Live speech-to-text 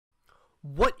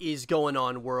What is going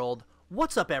on, world?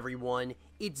 What's up, everyone?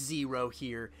 It's Zero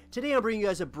here. Today I'm bringing you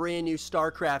guys a brand new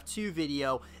Starcraft 2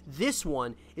 video. This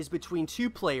one is between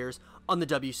two players on the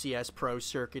WCS Pro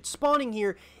circuit, spawning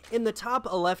here in the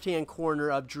top left-hand corner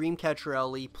of Dreamcatcher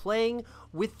LE, playing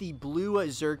with the blue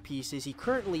Zerg pieces. He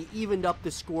currently evened up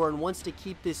the score and wants to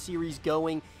keep this series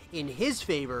going in his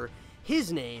favor.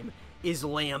 His name is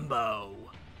Lambo.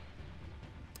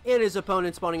 And his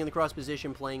opponent spawning in the cross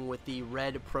position, playing with the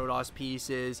red Protoss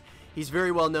pieces. He's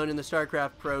very well known in the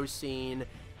StarCraft Pro scene,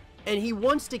 and he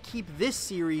wants to keep this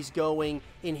series going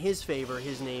in his favor.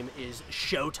 His name is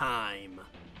ShoWTimE.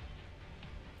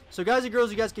 So guys and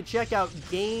girls, you guys can check out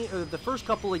the first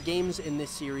couple of games in this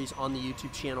series on the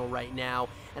YouTube channel right now.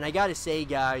 And I gotta say,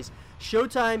 guys,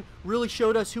 ShoWTimE really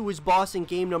showed us who was boss in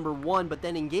game number 1, but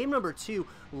then in game number 2,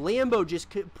 Lambo just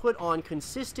put on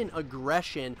consistent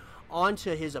aggression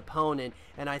onto his opponent,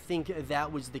 and I think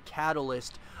that was the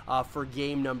catalyst for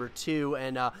game number 2.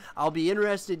 And I'll be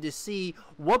interested to see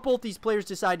what both these players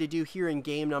decide to do here in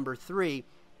game number 3.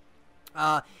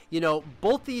 You know,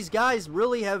 both these guys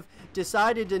really have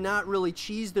decided to not really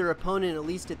cheese their opponent, at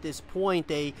least at this point.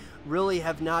 They really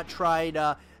have not tried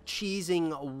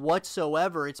cheesing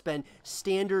whatsoever. It's been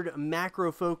standard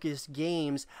macro-focused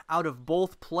games out of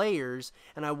both players,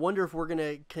 and I wonder if we're going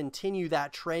to continue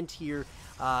that trend here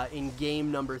in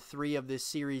game number 3 of this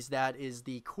series. That is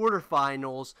the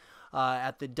quarterfinals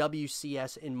at the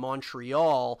WCS in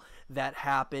Montreal that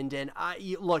happened. And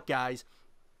look, guys,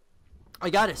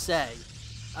 I gotta say,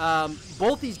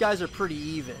 both these guys are pretty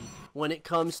even when it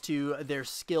comes to their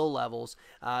skill levels.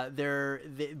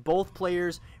 Both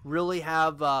players really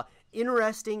have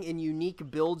interesting and unique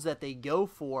builds that they go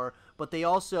for, but they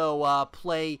also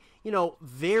play, you know,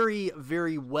 very,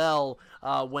 very well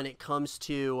when it comes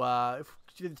to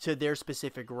their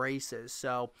specific races.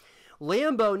 So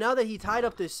Lambo, now that he tied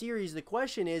up this series, the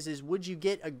question is would you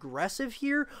get aggressive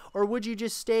here, or would you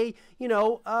just stay, you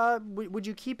know, would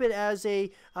you keep it as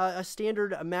a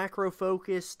standard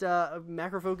macro-focused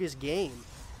game?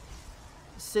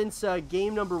 Since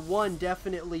game number 1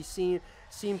 definitely seemed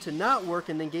to not work,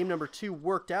 and then game number 2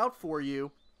 worked out for you,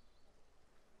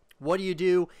 what do you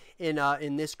do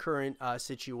in this current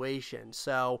situation?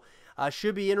 So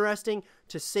should be interesting,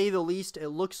 to say the least. It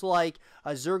looks like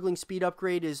a Zergling speed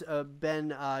upgrade has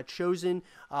been chosen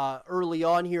early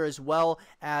on here, as well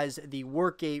as the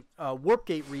warp gate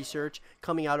research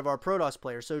coming out of our Protoss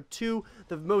player. So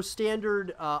the most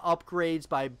standard upgrades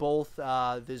by both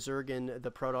the Zerg and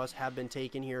the Protoss have been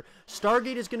taken here.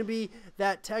 Stargate is going to be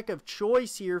that tech of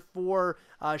choice here for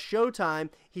ShoWTimE.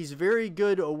 He's very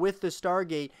good with the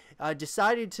Stargate.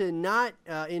 Decided to not,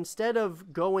 instead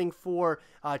of going for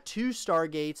 2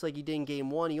 Stargates like he did in game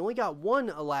 1, he only got 1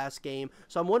 last game.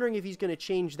 So I'm wondering if he's going to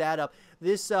change that up.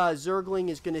 This Zergling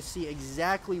is going to see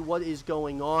exactly what is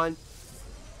going on.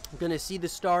 Going to see the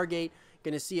Stargate.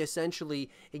 Going to see essentially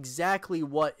exactly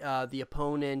what the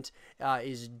opponent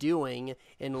is doing.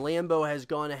 And Lambo has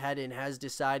gone ahead and has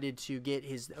decided to get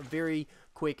his very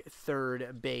quick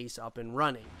 3rd base up and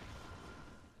running.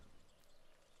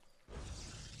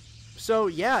 So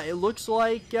yeah, it looks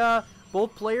like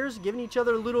both players giving each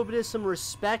other a little bit of some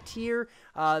respect here.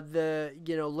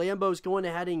 Lambo's going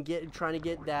ahead and trying to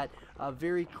get that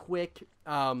very quick,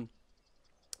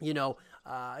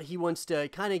 he wants to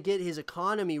kind of get his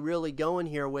economy really going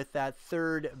here with that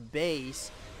 3rd base.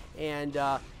 And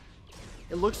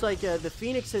it looks like the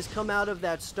Phoenix has come out of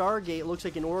that Stargate. It looks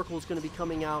like an Oracle is going to be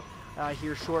coming out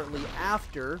here shortly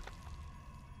after.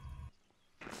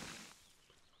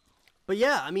 But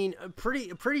yeah, I mean,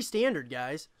 pretty standard,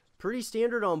 guys. Pretty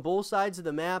standard on both sides of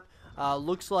the map.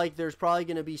 Looks like there's probably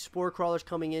going to be spore crawlers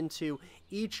coming into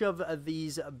each of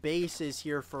these bases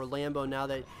here for Lambo, now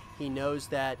that he knows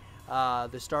that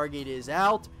the Stargate is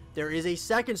out. There is a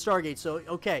 2nd Stargate, so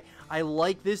okay, I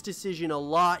like this decision a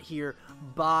lot here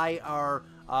by our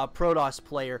Protoss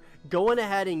player, going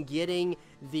ahead and getting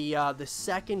the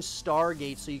 2nd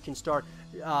Stargate, so you can start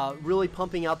really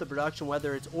pumping out the production,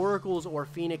 whether it's Oracles or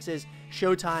Phoenixes.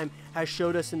 ShoWTimE has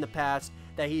showed us in the past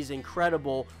that he's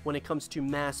incredible when it comes to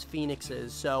mass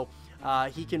Phoenixes. So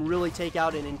he can really take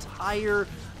out an entire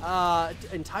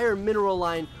mineral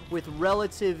line with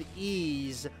relative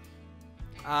ease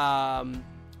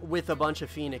with a bunch of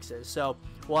Phoenixes. So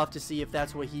we'll have to see if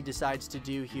that's what he decides to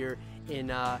do here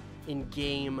in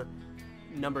game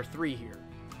number 3 here.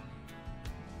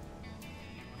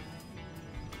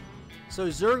 So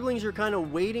Zerglings are kind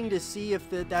of waiting to see if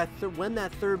when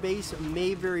that 3rd base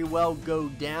may very well go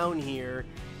down here.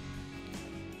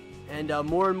 And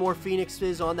more and more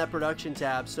Phoenixes on that production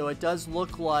tab. So it does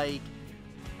look like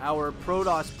our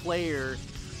Protoss player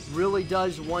really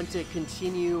does want to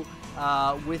continue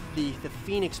with the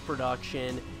Phoenix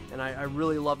production, and I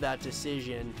really love that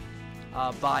decision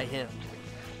by him.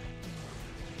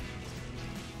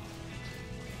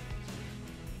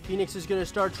 Phoenix is going to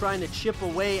start trying to chip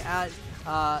away at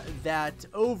that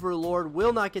Overlord.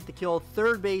 Will not get the kill.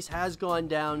 Third base has gone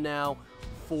down now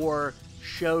for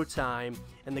ShoWTimE.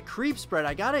 And the creep spread,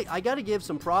 I gotta give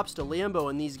some props to Lambo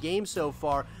in these games so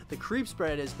far. The creep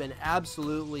spread has been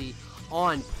absolutely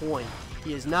on point.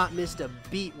 He has not missed a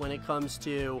beat when it comes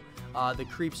to the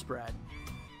creep spread.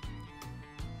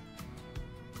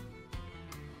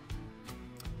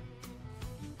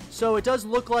 So it does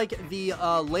look like the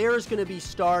lair is going to be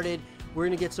started. We're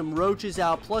going to get some roaches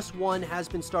out. +1 has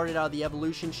been started out of the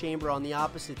evolution chamber on the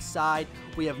opposite side.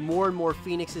 We have more and more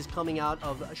phoenixes coming out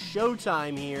of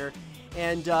ShoWTimE here.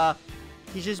 And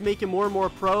he's just making more and more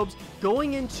probes.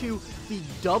 Going into the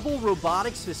double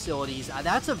robotics facilities,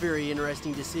 that's a very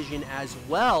interesting decision as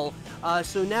well.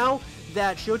 So now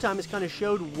that ShoWTimE has kind of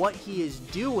showed what he is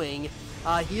doing,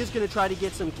 he is going to try to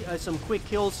get some quick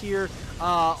kills here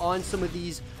on some of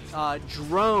these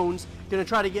drones. Going to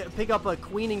try to pick up a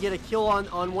queen and get a kill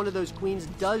on one of those queens.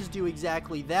 Does do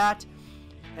exactly that.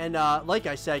 And like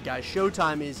I said, guys,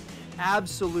 ShoWTimE is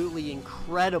absolutely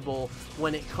incredible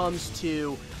when it comes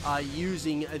to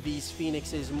using these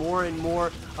phoenixes. More and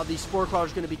more of these spore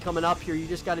crawlers are going to be coming up here. You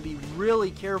just got to be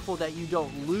really careful that you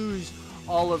don't lose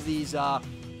all of these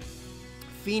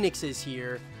phoenixes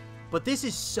here. But this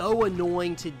is so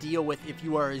annoying to deal with if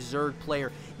you are a Zerg player.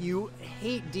 You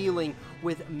hate dealing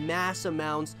with mass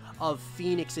amounts of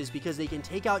phoenixes because they can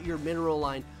take out your mineral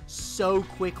line so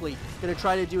quickly. Gonna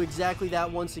try to do exactly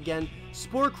that once again.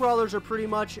 Spore crawlers are pretty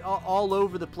much all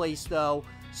over the place though.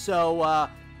 So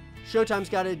ShoWTimE's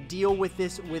got to deal with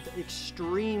this with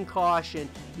extreme caution.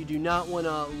 You do not want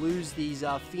to lose these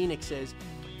phoenixes.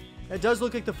 It does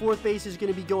look like the fourth base is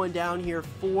going to be going down here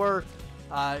for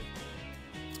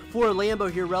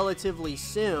Lambo here relatively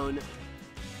soon.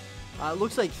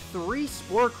 Looks like 3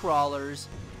 spore crawlers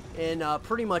in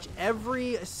pretty much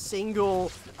every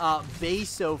single base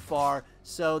so far.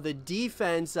 So the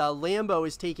defense, Lambo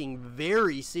is taking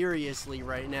very seriously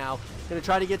right now. Going to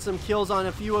try to get some kills on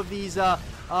a few of these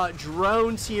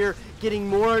drones here. Getting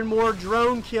more and more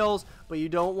drone kills, but you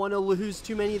don't want to lose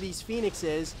too many of these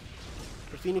phoenixes.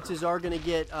 The phoenixes are going to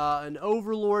get an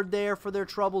overlord there for their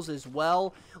troubles as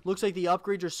well. Looks like the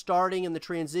upgrades are starting and the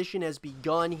transition has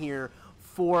begun here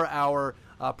for our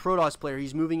Protoss player.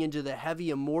 He's moving into the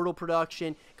heavy immortal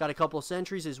production. Got a couple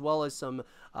sentries as well as some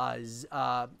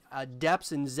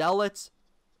adepts and zealots.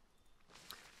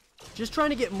 Just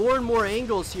trying to get more and more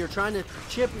angles here, trying to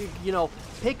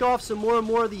pick off some more and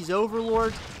more of these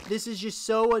overlords. This is just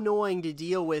so annoying to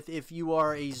deal with if you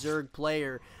are a Zerg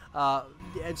player.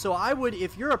 And so I would,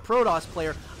 if you're a Protoss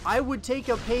player, I would take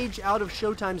a page out of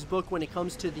ShoWTimE's book when it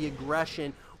comes to the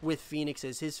aggression with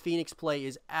phoenixes. His phoenix play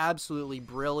is absolutely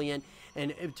brilliant,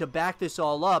 and to back this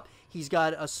all up, he's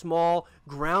got a small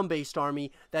ground-based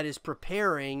army that is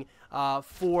preparing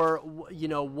for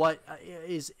what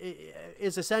is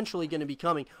essentially going to be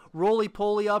coming.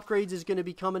 Roly-poly upgrades is going to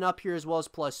be coming up here as well as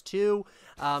 +2.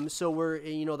 So we're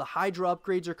the Hydra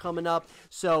upgrades are coming up.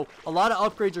 So a lot of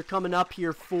upgrades are coming up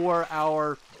here for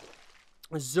our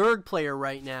Zerg player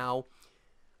right now.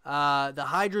 The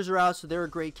Hydras are out, so they're a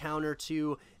great counter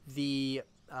to the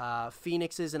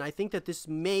phoenixes, and I think that this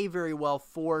may very well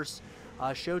force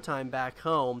ShoWTimE back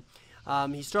home.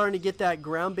 He's starting to get that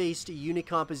ground-based unit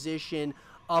composition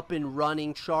up and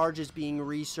running. Charge is being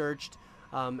researched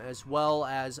as well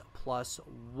as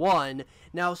 +1.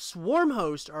 Now Swarm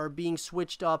Hosts are being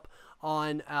switched up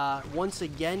on once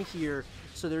again here,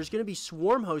 so there's going to be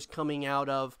Swarm Hosts coming out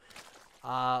of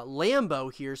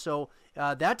Lambo here. So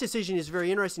that decision is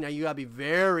very interesting. Now you gotta be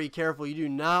very careful. You do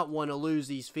not want to lose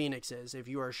these phoenixes if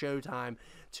you are ShoWTimE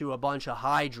to a bunch of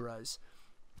Hydras.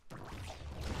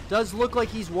 Does look like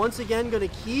he's once again going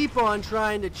to keep on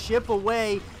trying to chip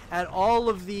away at all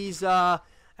of these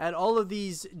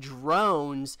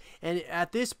drones, and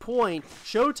at this point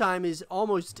ShoWTimE is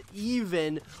almost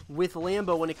even with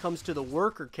Lambo when it comes to the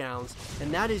worker counts,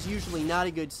 and that is usually not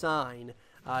a good sign.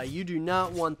 You do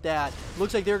not want that.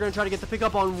 Looks like they're going to try to get the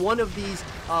pickup on one of these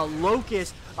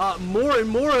locusts. More and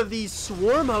more of these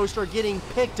Swarm Hosts are getting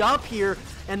picked up here,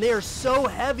 and they are so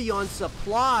heavy on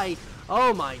supply.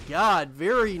 Oh my god,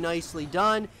 very nicely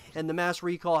done. And the mass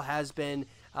recall has been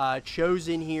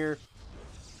chosen here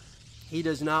He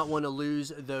does not want to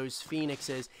lose those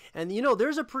Phoenixes. And, you know,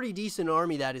 there's a pretty decent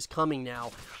army that is coming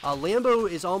now. Lambo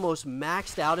is almost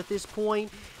maxed out at this point,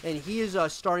 and he is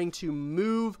starting to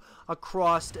move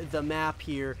across the map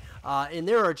here. And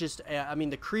there are just, I mean,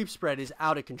 the creep spread is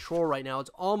out of control right now.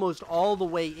 It's almost all the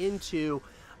way into,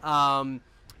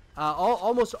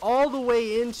 almost all the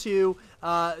way into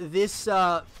this, you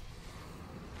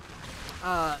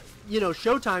know,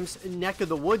 ShoWTimE's neck of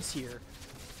the woods here.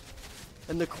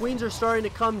 And the queens are starting to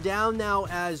come down now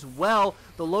as well.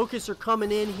 The locusts are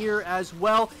coming in here as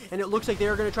well. And it looks like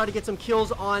they're going to try to get some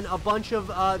kills on a bunch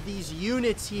of these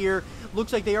units here.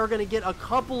 Looks like they are going to get a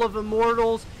couple of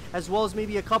immortals as well as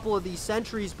maybe a couple of these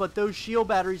sentries. But those shield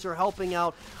batteries are helping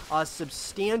out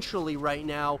substantially right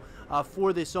now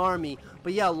for this army.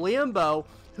 But yeah, Lambo,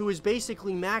 who is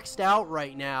basically maxed out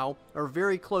right now, or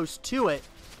very close to it,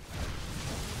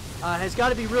 has got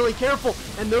to be really careful,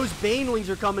 and those Banelings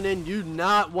are coming in. You do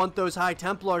not want those High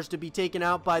Templars to be taken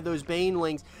out by those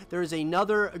Banelings. There is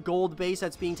another gold base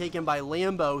that's being taken by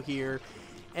Lambo here,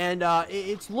 and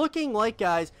it's looking like,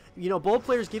 guys, you know, both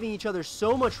players giving each other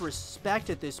so much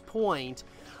respect at this point.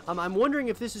 I'm wondering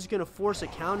if this is going to force a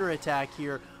counterattack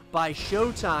here by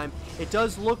ShoWTimE. It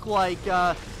does look like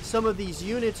some of these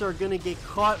units are going to get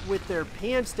caught with their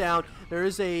pants down. There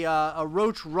is a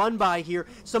roach run by here.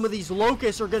 Some of these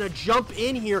locusts are going to jump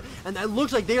in here, and it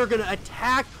looks like they are going to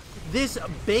attack this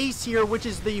base here, which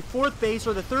is the 4th base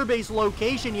or the 3rd base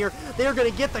location here. They are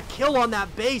going to get the kill on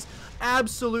that base.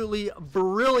 Absolutely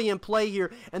brilliant play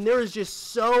here, and there is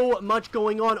just so much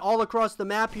going on all across the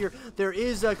map here. There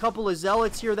is a couple of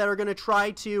zealots here that are going to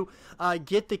try to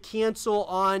get the cancel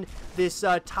on this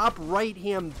top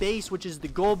right-hand base, which is the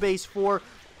goal base for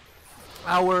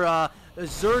our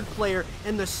Zerg player,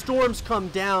 and the storms come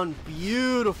down.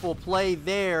 Beautiful play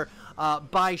there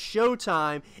by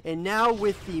ShoWTimE, and now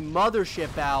with the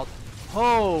mothership out,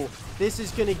 oh, this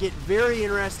is going to get very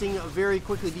interesting very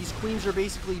quickly. These queens are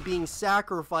basically being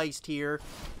sacrificed here,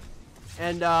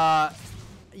 and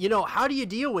you know, how do you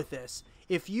deal with this?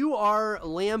 If you are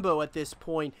Lambo at this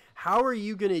point, how are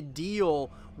you going to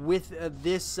deal with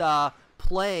this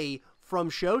play from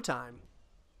ShoWTimE?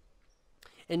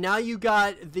 And now you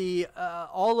got the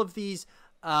all of these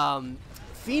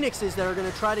Phoenixes that are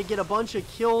going to try to get a bunch of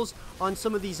kills on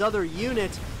some of these other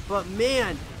units. But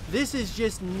man, this is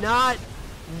just not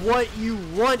what you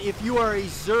want if you are a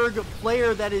Zerg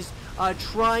player that is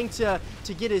trying to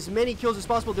get as many kills as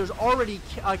possible. There's already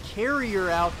a carrier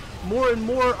out. More and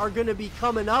more are going to be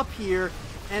coming up here.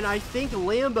 And I think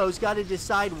Lambo's got to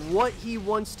decide what he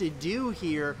wants to do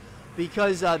here,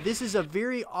 because this is a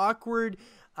very awkward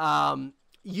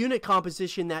unit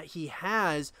composition that he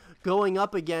has going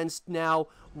up against now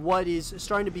what is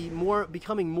starting to be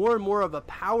becoming more and more of a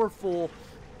powerful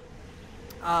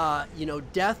you know,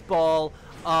 death ball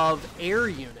of air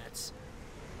units.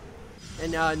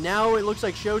 And now it looks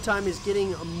like ShoWTimE is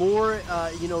getting more,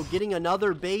 you know, getting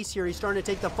another base here. He's starting to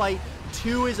take the fight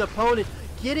to his opponent,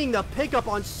 getting the pickup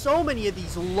on so many of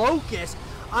these locusts.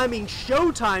 I mean,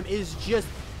 ShoWTimE is just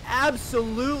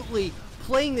absolutely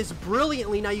playing this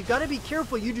brilliantly. Now, you got to be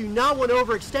careful. You do not want to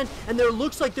overextend, and there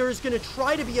looks like there is going to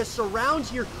try to be a surround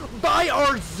here by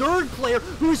our Zerg player,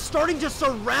 who is starting to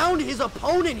surround his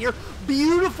opponent here.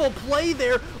 Beautiful play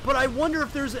there, but I wonder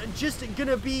if there's just going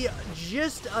to be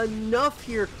just enough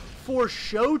here for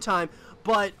ShoWTimE.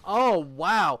 But, oh,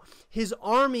 wow. His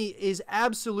army is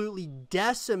absolutely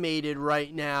decimated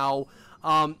right now,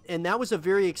 and that was a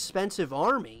very expensive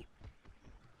army.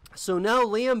 So now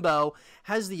Lambo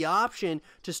has the option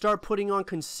to start putting on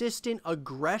consistent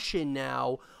aggression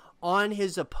now on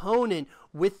his opponent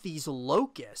with these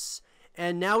locusts.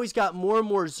 And now he's got more and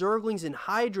more Zerglings and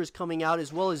Hydras coming out,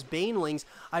 as well as Banelings.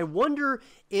 I wonder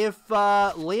if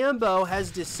Lambo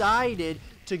has decided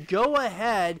to go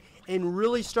ahead and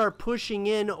really start pushing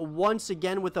in once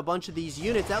again with a bunch of these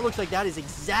units. That looks like that is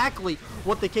exactly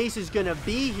what the case is going to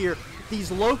be here. These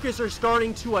locusts are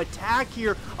starting to attack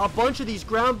here. A bunch of these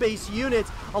ground-based units.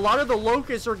 A lot of the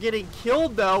locusts are getting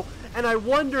killed, though. And I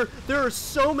wonder, there are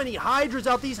so many Hydras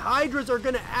out. These Hydras are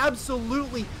going to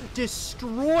absolutely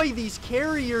destroy these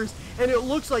carriers. And it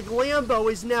looks like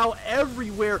Lambo is now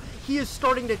everywhere. He is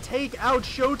starting to take out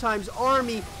ShoWTimE's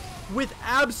army with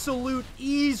absolute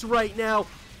ease right now.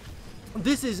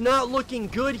 This is not looking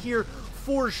good here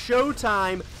for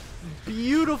ShoWTimE.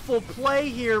 Beautiful play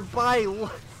here by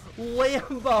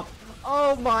Lambo.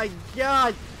 Oh my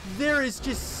god, there is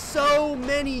just so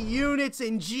many units,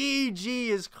 and GG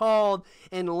is called,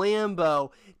 and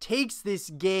Lambo takes this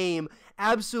game,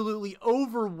 absolutely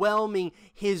overwhelming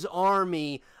his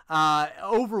army.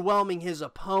 overwhelming his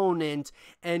opponent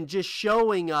and just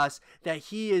showing us that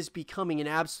he is becoming an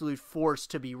absolute force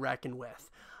to be reckoned with.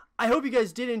 I hope you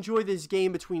guys did enjoy this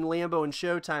game between Lambo and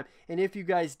ShoWTimE, and if you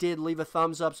guys did, leave a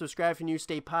thumbs up, subscribe if you're new,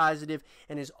 stay positive,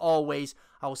 and as always,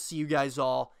 I will see you guys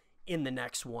all in the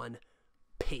next one.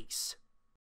 Peace.